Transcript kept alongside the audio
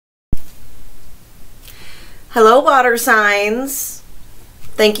Hello, water signs.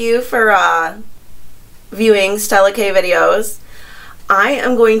 Thank you for viewing Stella K videos. I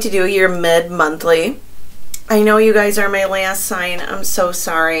am going to do your mid-monthly. I know you guys are my last sign. I'm so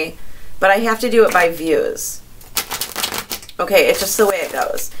sorry, but I have to do it by views. Okay, it's just the way it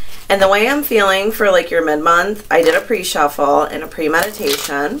goes. And the way I'm feeling for like your mid-month, I did a pre-shuffle and a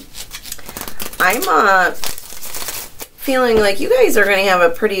pre-meditation. I'm feeling like you guys are going to have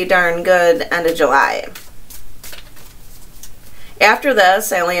a pretty darn good end of July. After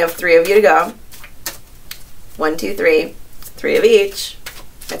this, I only have 3 of you to go. 1, 2, 3. 3 of each.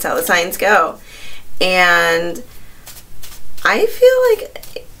 That's how the signs go. And I feel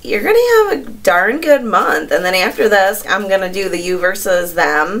like you're going to have a darn good month. And then after this, I'm going to do the you versus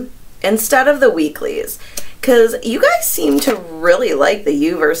them instead of the weeklies. Because you guys seem to really like the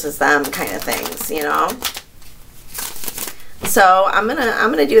you versus them kind of things, you know? So I'm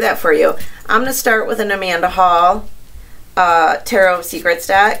gonna do that for you. I'm going to start with an Amanda Hall Tarot Secrets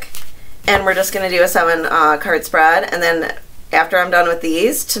deck, and we're just going to do a 7 card spread, and then after I'm done with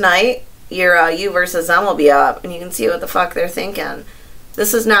these tonight, your you versus them will be up, and you can see what the fuck they're thinking.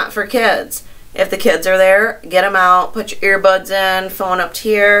 This is not for kids. If the kids are there, get them out, put your earbuds in, phone up to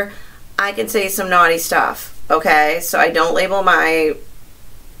here. I can say some naughty stuff, okay? So I don't label my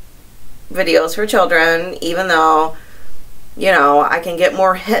videos for children, even though, you know, I can get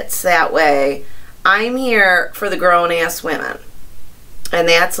more hits that way. I'm here for the grown-ass women, and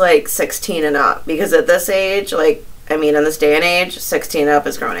that's like 16 and up, because at this age, like, I mean, in this day and age, 16 and up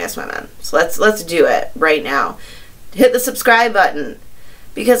is grown-ass women. So let's do it right now. Hit the subscribe button,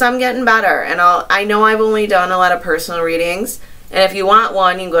 because I'm getting better, and I know I've only done a lot of personal readings, and if you want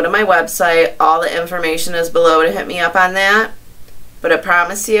one, you can go to my website. All the information is below to hit me up on that, but I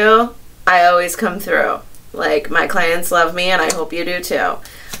promise you, I always come through. Like, my clients love me, and I hope you do too.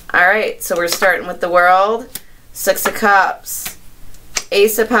 Alright, so we're starting with the World, 6 of Cups,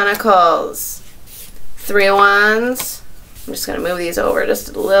 Ace of Pentacles, 3 of Wands. I'm just going to move these over just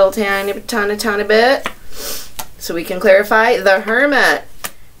a little tiny bit so we can clarify. The Hermit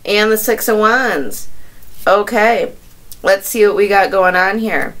and the 6 of Wands. Okay, let's see what we got going on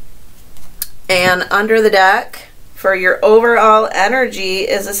here. And under the deck for your overall energy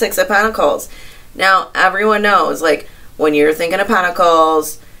is the 6 of Pentacles. Now, everyone knows, like, when you're thinking of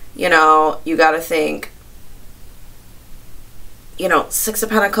Pentacles, you know, you got to think, you know, 6 of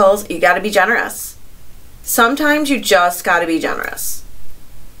Pentacles, you got to be generous. Sometimes you just got to be generous.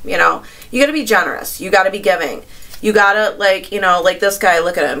 You know, you got to be generous. You got to be giving. You got to, like, you know, like this guy,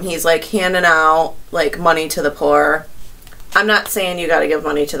 look at him. He's, like, handing out, like, money to the poor. I'm not saying you got to give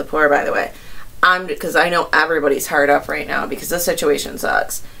money to the poor, by the way. Because I know everybody's hard up right now because the situation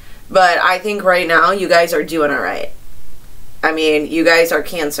sucks. But I think right now you guys are doing all right. I mean, you guys are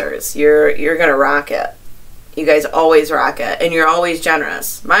Cancers. You're gonna rock it. You guys always rock it, and you're always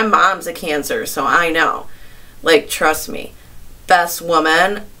generous. My mom's a Cancer, so I know. Like, trust me, best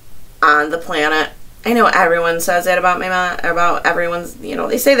woman on the planet. I know everyone says that about my mom, about everyone's, you know,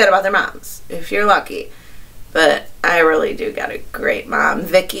 they say that about their moms, if you're lucky. But I really do got a great mom.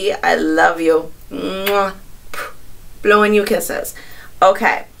 Vicky, I love you. Mwah. Blowing you kisses.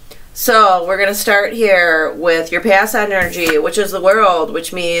 Okay. So we're going to start here with your past energy, which is the World,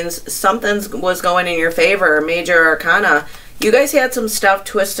 which means something was going in your favor, major arcana. You guys had some stuff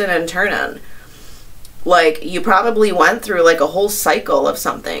twisting and turning. Like, you probably went through like a whole cycle of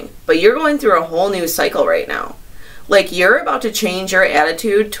something, but you're going through a whole new cycle right now. Like, you're about to change your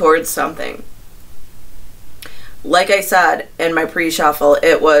attitude towards something. Like I said in my pre-shuffle,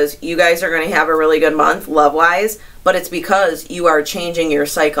 it was you guys are going to have a really good month love-wise, but it's because you are changing your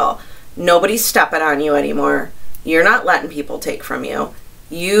cycle. Nobody's stepping on you anymore. You're not letting people take from you.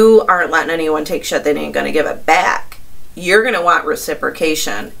 You aren't letting anyone take shit they ain't going to give it back. You're going to want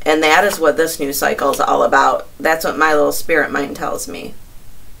reciprocation, and that is what this new cycle is all about. That's what my little spirit mind tells me.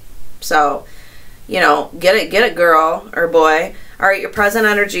 So, you know, get it, girl or boy. All right, your present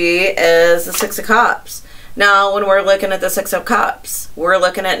energy is the 6 of Cups. Now, when we're looking at the 6 of Cups, we're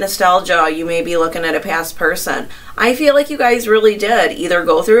looking at nostalgia. You may be looking at a past person. I feel like you guys really did either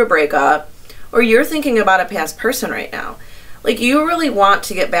go through a breakup or you're thinking about a past person right now. Like, you really want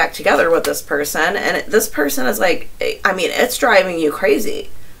to get back together with this person, and this person is like, I mean, it's driving you crazy.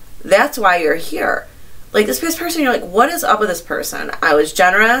 That's why you're here. Like, this past person, you're like, what is up with this person? I was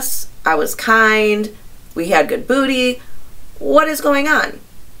generous. I was kind. We had good booty. What is going on?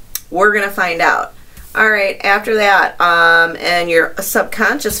 We're going to find out. All right, after that, and your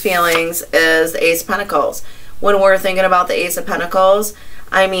subconscious feelings is the Ace of Pentacles. When we're thinking about the Ace of Pentacles,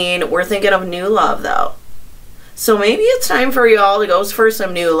 I mean, we're thinking of new love, though. So maybe it's time for y'all to go for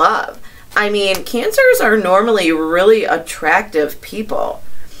some new love. I mean, Cancers are normally really attractive people.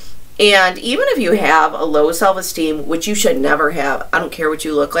 And even if you have a low self-esteem, which you should never have, I don't care what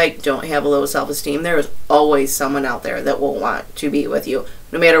you look like, don't have a low self-esteem, there is always someone out there that will want to be with you.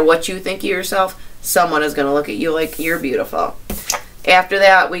 No matter what you think of yourself, someone is going to look at you like you're beautiful. After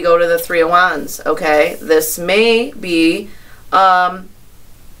that, we go to the Three of Wands, okay? This may be a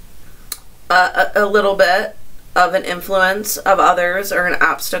little bit of an influence of others or an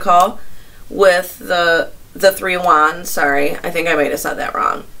obstacle with the Three of Wands. Sorry, I think I might have said that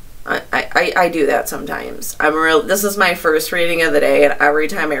wrong. I do that sometimes. This is my first reading of the day, and every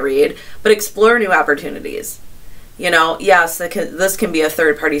time I read, but explore new opportunities. You know, yes, this can be a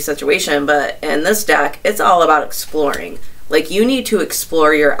third-party situation, but in this deck, it's all about exploring. Like, you need to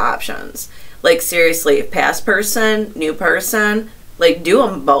explore your options. Like, seriously, past person, new person, like, do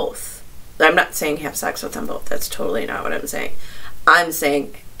them both. I'm not saying have sex with them both. That's totally not what I'm saying. I'm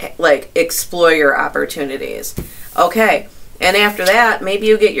saying, like, explore your opportunities. Okay. And after that, maybe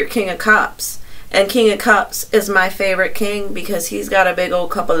you get your King of Cups. And King of Cups is my favorite king because he's got a big old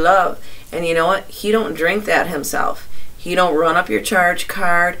cup of love. And you know what? He don't drink that himself. He don't run up your charge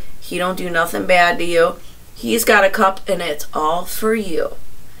card. He don't do nothing bad to you. He's got a cup and it's all for you.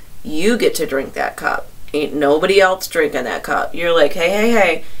 You get to drink that cup. Ain't nobody else drinking that cup. You're like, hey, hey,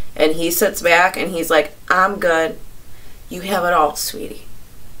 hey. And he sits back and he's like, I'm good. You have it all, sweetie.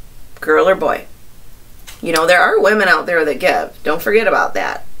 Girl or boy. You know, there are women out there that give. Don't forget about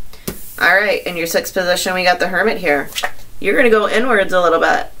that. All right, in your sixth position, we got the Hermit here. You're going to go inwards a little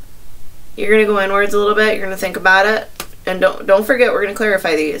bit. You're going to go inwards a little bit. You're going to think about it. And don't forget, we're going to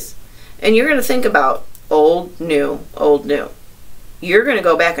clarify these. And you're going to think about old, new, old, new. You're going to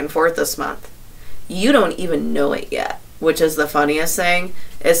go back and forth this month. You don't even know it yet, which is the funniest thing,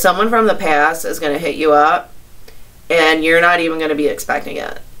 is someone from the past is going to hit you up, and you're not even going to be expecting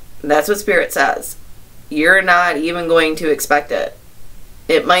it. That's what Spirit says. You're not even going to expect it.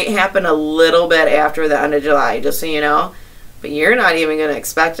 It might happen a little bit after the end of July, just so you know. But you're not even going to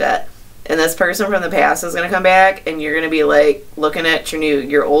expect it. And this person from the past is going to come back, and you're going to be like looking at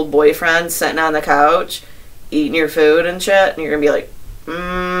your old boyfriend sitting on the couch, eating your food and shit, and you're going to be like,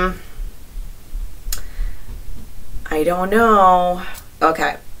 I don't know.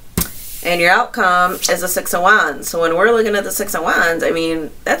 Okay. And your outcome is a Six of Wands. So when we're looking at the Six of Wands, I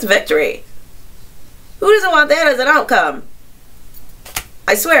mean, that's victory. Who doesn't want that as an outcome?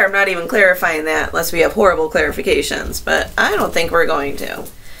 I swear I'm not even clarifying that unless we have horrible clarifications, but I don't think we're going to.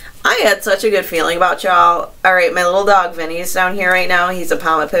 I had such a good feeling about y'all. All right, my little dog Vinny's down here right now. He's a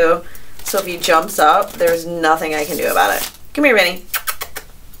Pomapoo. So if he jumps up, there's nothing I can do about it. Come here, Vinny.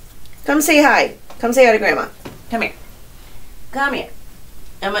 Come say hi. Come say hi to Grandma. Come here. Come here.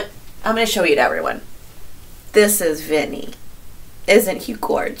 I'm going to show you to everyone. This is Vinny. Isn't he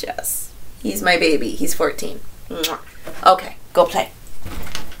gorgeous? He's my baby. He's 14. Okay, go play.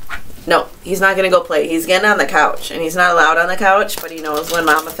 No, he's not going to go play. He's getting on the couch, and he's not allowed on the couch, but he knows when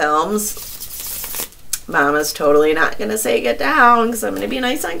Mama films, Mama's totally not going to say get down because I'm going to be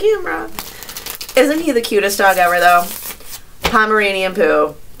nice on camera. Isn't he the cutest dog ever, though? Pomeranian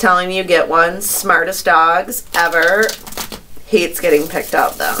Pooh, telling you get one. Smartest dogs ever. Hates getting picked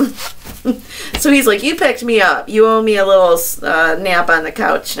up, though. So he's like, you picked me up. You owe me a little nap on the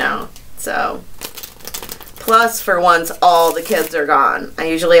couch now. So, plus for once all the kids are gone. I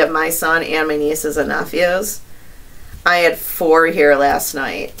usually have my son and my nieces and nephews. I had 4 here last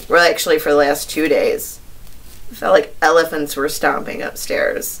night. Well, actually for the last 2 days. I felt like elephants were stomping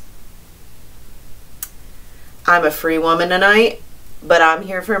upstairs. I'm a free woman tonight, but I'm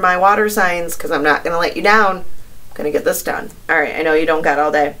here for my water signs because I'm not going to let you down. I'm going to get this done. All right, I know you don't got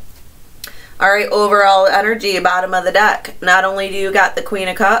all day. All right, overall energy, bottom of the deck. Not only do you got the Queen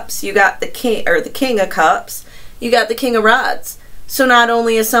of Cups, you got the King of Cups, you got the King of Rods. So not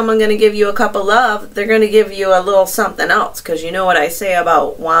only is someone going to give you a cup of love, they're going to give you a little something else. Because you know what I say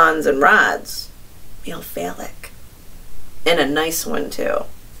about wands and rods? Male phallic. And a nice one, too.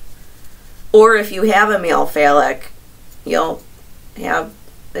 Or if you have a male phallic, you'll have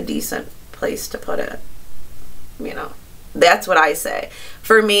a decent place to put it. You know. That's what I say.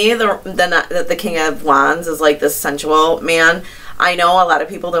 For me, the King of Wands is like this sensual man. I know a lot of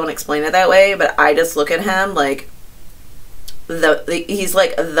people don't explain it that way, but I just look at him like he's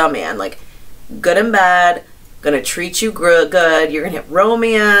like the man, like good and bad, gonna treat you good. You're gonna have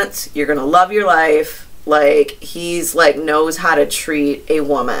romance. You're gonna love your life. Like he's like knows how to treat a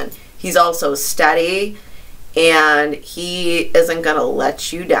woman. He's also steady. And he isn't going to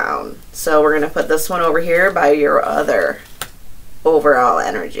let you down. So we're going to put this one over here by your other overall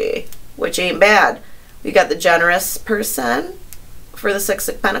energy, which ain't bad. We got the generous person for the Six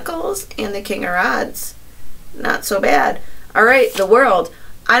of Pentacles and the King of Rods. Not so bad. All right, the World.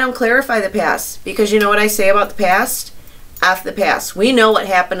 I don't clarify the past because you know what I say about the past? F the past. We know what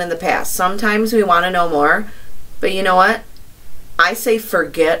happened in the past. Sometimes we want to know more, but you know what? I say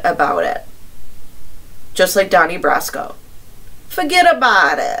forget about it. Just like Donnie Brasco. Forget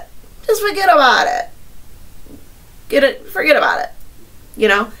about it. Just forget about it. Forget about it. You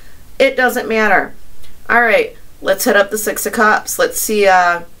know? It doesn't matter. All right, let's hit up the Six of Cups. Let's see.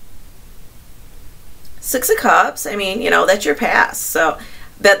 Six of Cups, I mean, you know, that's your past. So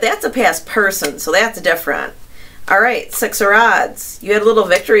that's a past person, so that's different. All right, Six of Rods. You had a little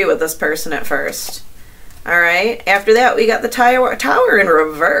victory with this person at first. All right, after that, we got the Tower in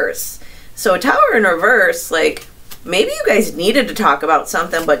reverse. So Tower in reverse, like, maybe you guys needed to talk about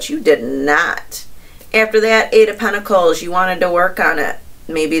something, but you did not. After that, Eight of Pentacles, you wanted to work on it.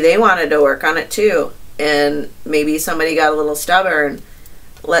 Maybe they wanted to work on it too. And maybe somebody got a little stubborn.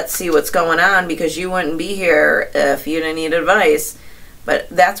 Let's see what's going on, because you wouldn't be here if you didn't need advice. But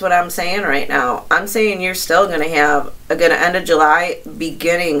that's what I'm saying right now. I'm saying you're still going to have a good end of July,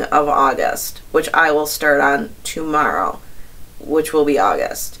 beginning of August, which I will start on tomorrow, which will be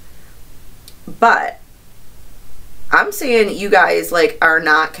August. But I'm saying you guys, like, are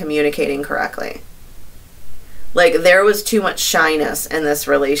not communicating correctly. Like, there was too much shyness in this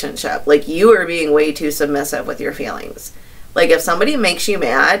relationship. Like, you are being way too submissive with your feelings. Like, if somebody makes you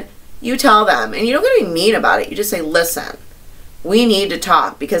mad, you tell them. And you don't get to be mean about it. You just say, listen, we need to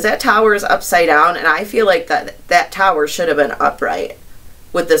talk. Because that tower is upside down. And I feel like that tower should have been upright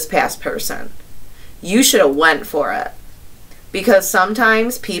with this past person. You should have went for it. Because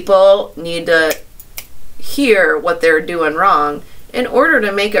sometimes people need to hear what they're doing wrong in order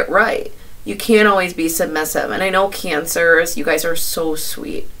to make it right. You can't always be submissive. And I know Cancers, you guys are so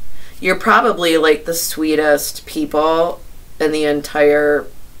sweet. You're probably like the sweetest people in the entire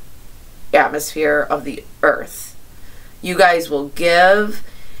atmosphere of the earth. You guys will give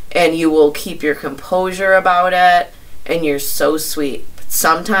and you will keep your composure about it, and you're so sweet. But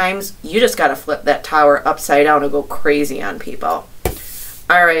sometimes you just got to flip that tower upside down and go crazy on people.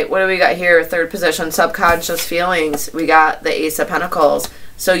 All right, what do we got here? Third position, subconscious feelings. We got the Ace of Pentacles.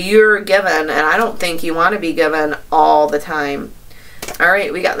 So you're given, and I don't think you want to be given all the time. All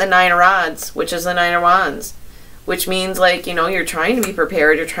right, we got the Nine of Rods, which is the Nine of Wands, which means, like, you know, you're trying to be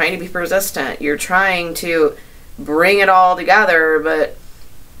prepared, you're trying to be persistent, you're trying to bring it all together, but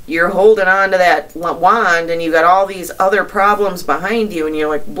you're holding on to that wand and you got all these other problems behind you, and you're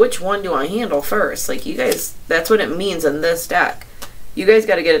like, which one do I handle first? Like, you guys, that's what it means in this deck. You guys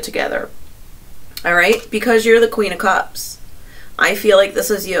got to get it together. All right, because you're the Queen of Cups. I feel like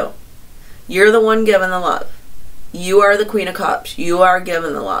this is you. You're the one giving the love. You are the Queen of Cups. You are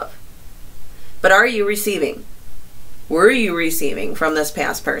giving the love. But are you receiving? Were you receiving from this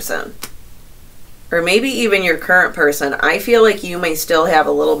past person? Or maybe even your current person. I feel like you may still have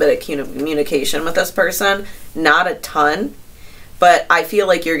a little bit of communication with this person. Not a ton. But I feel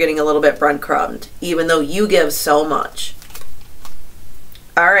like you're getting a little bit breadcrumbed, even though you give so much.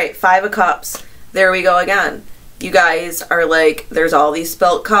 All right, Five of Cups. There we go again. You guys are like, there's all these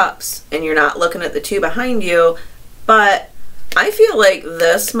spilt cups, and you're not looking at the two behind you. But I feel like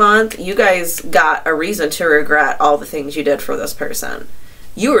this month, you guys got a reason to regret all the things you did for this person.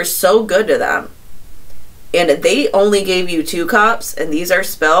 You were so good to them. And they only gave you 2 cups, and these are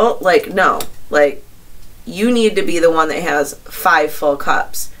spilt. Like, no. Like, you need to be the one that has 5 full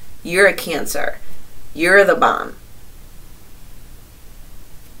cups. You're a Cancer. You're the bomb.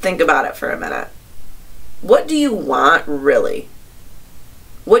 Think about it for a minute. What do you want, really?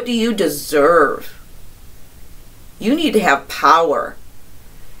 What do you deserve? You need to have power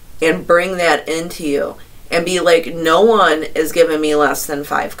and bring that into you and be like, no one is giving me less than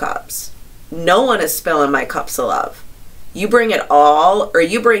 5 cups. No one is spilling my cups of love. You bring it all or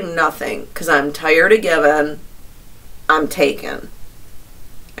you bring nothing, because I'm tired of giving. I'm taking.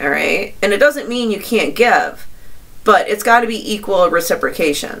 All right? And it doesn't mean you can't give, but it's got to be equal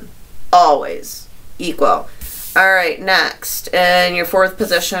reciprocation. Always. Equal. All right, next, in your 4th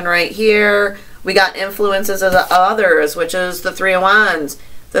position right here, we got influences of the others, which is the Three of Wands.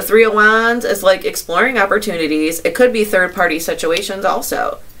 The Three of Wands is like exploring opportunities. It could be third-party situations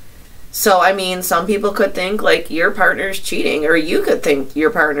also. So, I mean, some people could think like your partner's cheating, or you could think your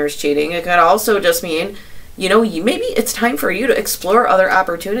partner's cheating. It could also just mean, you know, maybe it's time for you to explore other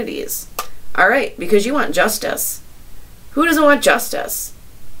opportunities. All right, because you want justice. Who doesn't want justice?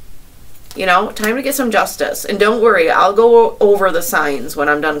 You know, time to get some justice. And don't worry, I'll go over the signs when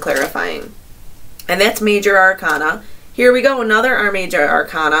I'm done clarifying. And that's Major Arcana. Here we go, another Major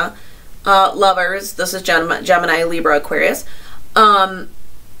Arcana. Lovers, this is Gemini, Libra, Aquarius.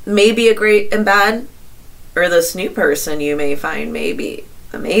 Maybe a great in bed, or this new person you may find may be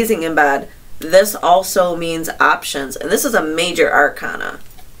amazing in bed. This also means options, and this is a major arcana.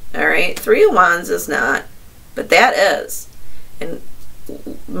 All right, Three of Wands is not, but that is. And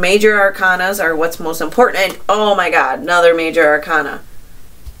major arcanas are what's most important. And oh my God, another major arcana,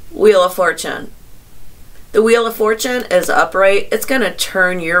 Wheel of Fortune. The Wheel of Fortune is upright. It's going to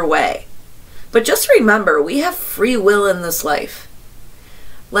turn your way. But just remember, we have free will in this life.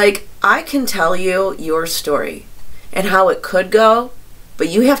 Like, I can tell you your story and how it could go, but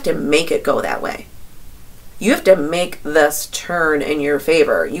you have to make it go that way. You have to make this turn in your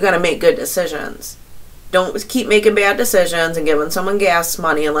favor. You got to make good decisions. Don't keep making bad decisions and giving someone gas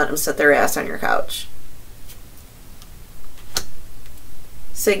money and let them sit their ass on your couch.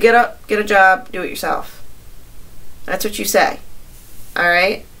 Say, get up, get a job, do it yourself. That's what you say. All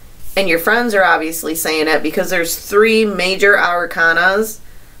right? And your friends are obviously saying it, because there's 3 major arcanas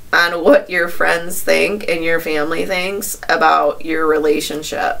on what your friends think and your family thinks about your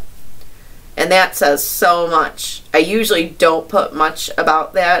relationship. And that says so much. I usually don't put much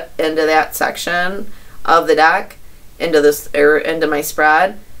about that into that section of the deck, into this, or into my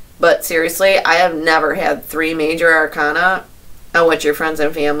spread. But seriously, I have never had 3 major arcana on what your friends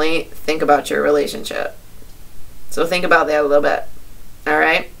and family think about your relationship. So think about that a little bit. All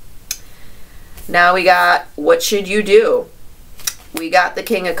right? Now we got, what should you do? We got the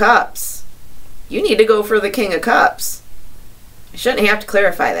King of Cups. You need to go for the King of Cups. I shouldn't have to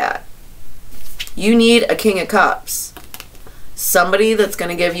clarify that. You need a King of Cups. Somebody that's going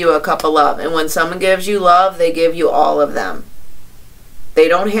to give you a cup of love. And when someone gives you love, they give you all of them. They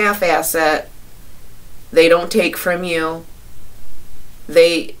don't half-ass it. They don't take from you.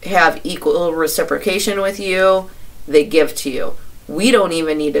 They have equal reciprocation with you. They give to you. We don't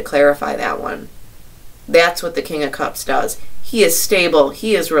even need to clarify that one. That's what the King of Cups does. He is stable.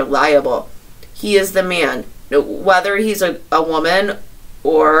 He is reliable. He is the man. Whether he's a woman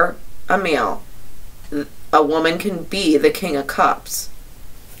or a male, a woman can be the King of Cups.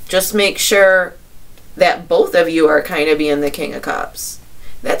 Just make sure that both of you are kind of being the King of Cups.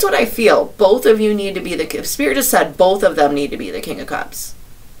 That's what I feel. Both of you need to be the... Spirit just said both of them need to be the King of Cups.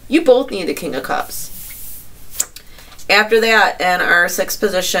 You both need the King of Cups. After that, in our 6th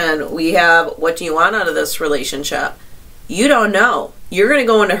position, we have, what do you want out of this relationship? You don't know. You're going to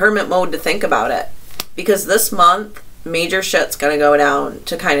go into hermit mode to think about it. Because this month, major shit's going to go down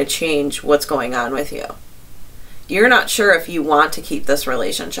to kind of change what's going on with you. You're not sure if you want to keep this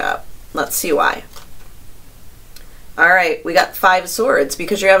relationship. Let's see why. All right, we got 5 swords,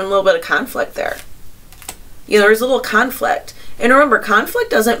 because you're having a little bit of conflict there. You know, there's a little conflict. And remember,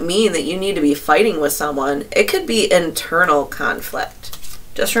 conflict doesn't mean that you need to be fighting with someone. It could be internal conflict.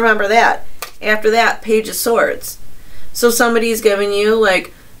 Just remember that. After that, Page of Swords. So somebody's giving you,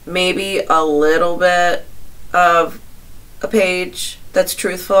 like, maybe a little bit of a page that's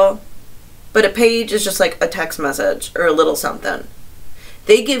truthful. But a page is just like a text message or a little something.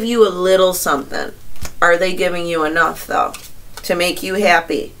 They give you a little something. Are they giving you enough, though, to make you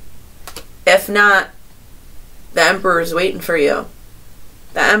happy? If not, the Emperor's waiting for you.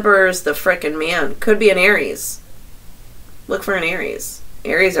 The Emperor's the frickin' man. Could be an Aries. Look for an Aries.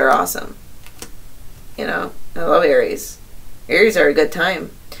 Aries are awesome. You know, I love Aries. Aries are a good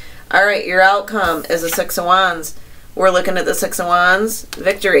time. All right, your outcome is a 6 of Wands. We're looking at the 6 of Wands.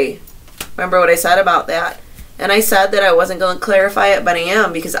 Victory. Remember what I said about that? And I said that I wasn't going to clarify it, but I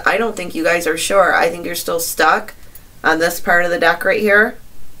am, because I don't think you guys are sure. I think you're still stuck on this part of the deck right here,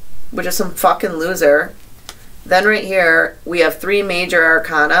 which is some fucking loser. Then right here, we have 3 major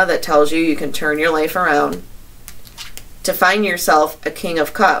arcana that tells you can turn your life around to find yourself a King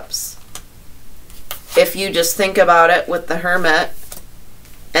of Cups. If you just think about it with the Hermit,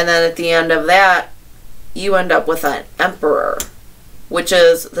 and then at the end of that, you end up with an Emperor, which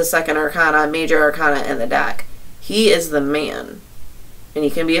is the 2nd arcana, major arcana in the deck. He is the man. And he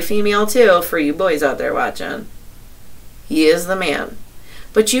can be a female too, for you boys out there watching. He is the man.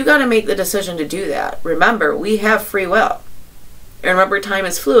 But you got to make the decision to do that. Remember, we have free will. And remember, time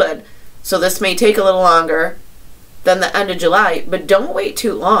is fluid. So this may take a little longer than the end of July. But don't wait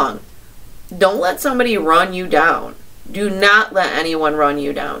too long. Don't let somebody run you down. Do not let anyone run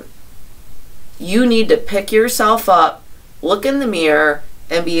you down. You need to pick yourself up, look in the mirror,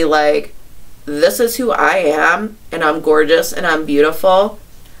 and be like, this is who I am, and I'm gorgeous, and I'm beautiful.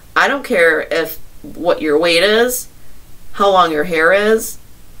 I don't care if what your weight is, how long your hair is,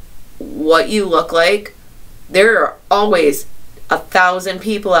 what you look like. There are always 1,000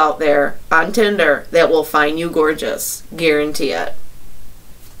 people out there on Tinder that will find you gorgeous. Guarantee it.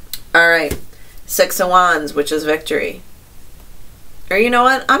 All right. 6 of Wands, which is victory. Or you know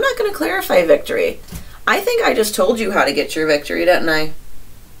what? I'm not going to clarify victory. I think I just told you how to get your victory, didn't I?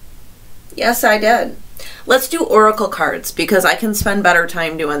 Yes, I did. Let's do oracle cards because I can spend better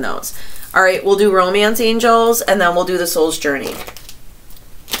time doing those. All right, we'll do romance angels and then we'll do the soul's journey.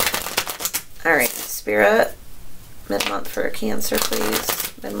 All right, Spirit, mid-month for Cancer,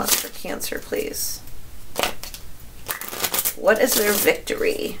 please. Mid-month for Cancer, please. What is their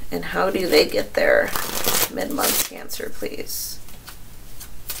victory and how do they get there? Mid-month Cancer, please.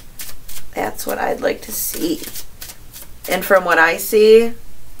 That's what I'd like to see. And from what I see,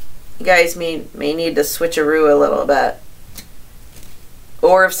 you guys may need to switcheroo a little bit.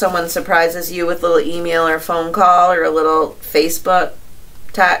 Or if someone surprises you with a little email or phone call or a little Facebook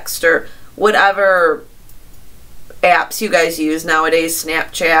text or whatever apps you guys use nowadays,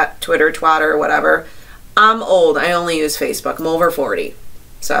 Snapchat, Twitter, Twatter, whatever. I'm old. I only use Facebook. I'm over 40.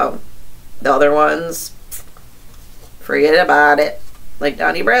 So the other ones, forget about it. Like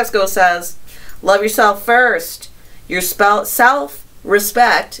Donnie Brasco says, love yourself first. Your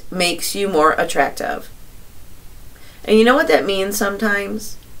self-respect makes you more attractive. And you know what that means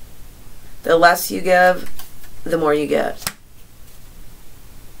sometimes? The less you give, the more you get.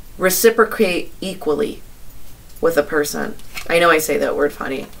 Reciprocate equally with a person. I know I say that word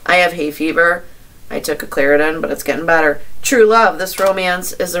funny. I have hay fever. I took a Claritin, but it's getting better. True love. This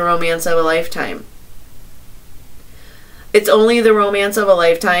romance is the romance of a lifetime. It's only the romance of a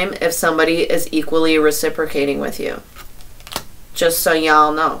lifetime if somebody is equally reciprocating with you. Just so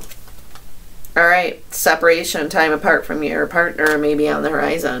y'all know. All right, separation, time apart from your partner may be on the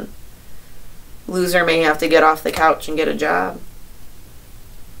horizon. Loser may have to get off the couch and get a job.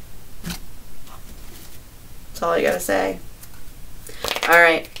 That's all I gotta say. All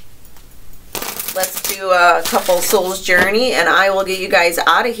right, let's do a couple Soul's Journey and I will get you guys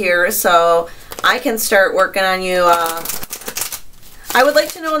out of here so I can start working on you. I would like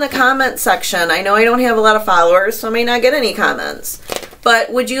to know in the comment section. I know I don't have a lot of followers, so I may not get any comments.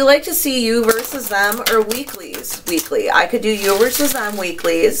 But would you like to see you versus them or weeklies? Weekly. I could do you versus them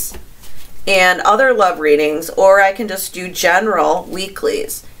weeklies and other love readings, or I can just do general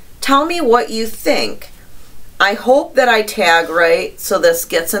weeklies. Tell me what you think. I hope that I tag right so this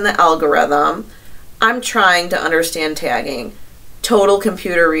gets in the algorithm. I'm trying to understand tagging. Total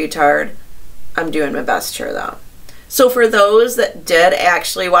computer retard. I'm doing my best here though. So for those that did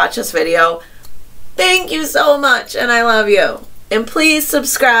actually watch this video, thank you so much and I love you. And please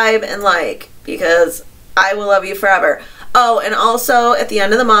subscribe and like because I will love you forever. Oh, and also at the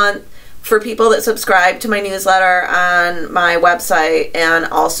end of the month, for people that subscribe to my newsletter on my website and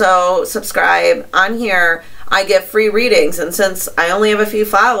also subscribe on here, I give free readings. And since I only have a few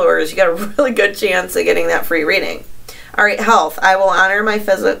followers, you got a really good chance of getting that free reading. All right, health. I will honor my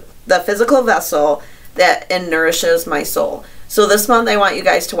the physical vessel that nourishes my soul. So this month I want you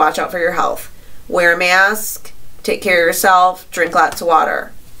guys to watch out for your health. Wear a mask, take care of yourself, drink lots of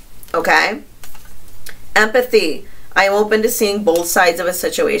water. Okay? Empathy. I am open to seeing both sides of a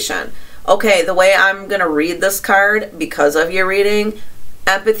situation. Okay, the way I'm going to read this card because of your reading,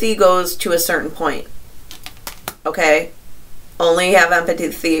 empathy goes to a certain point. Okay? Only have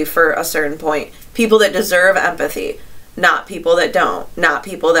empathy for a certain point. People that deserve empathy, not people that don't, not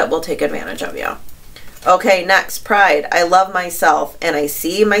people that will take advantage of you. Okay, next, pride. I love myself and I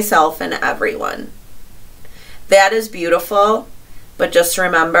see myself in everyone. That is beautiful, but just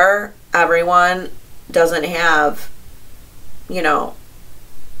remember, everyone doesn't have, you know,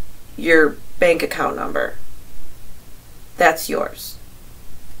 your bank account number. That's yours.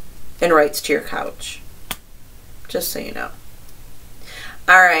 And rights to your couch. Just so you know.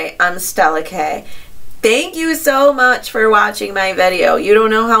 All right, I'm Stella K. Thank you so much for watching my video. You don't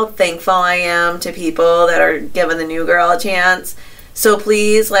know how thankful I am to people that are giving the new girl a chance. So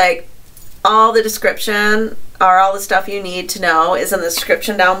please, like, all the description or all the stuff you need to know is in the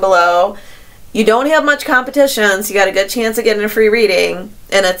description down below. You don't have much competition, so you got a good chance of getting a free reading.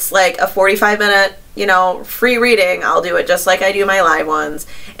 And it's like a 45-minute, you know, free reading. I'll do it just like I do my live ones.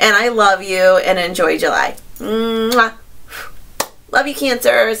 And I love you and enjoy July. Mwah. Love you,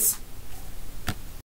 Cancers.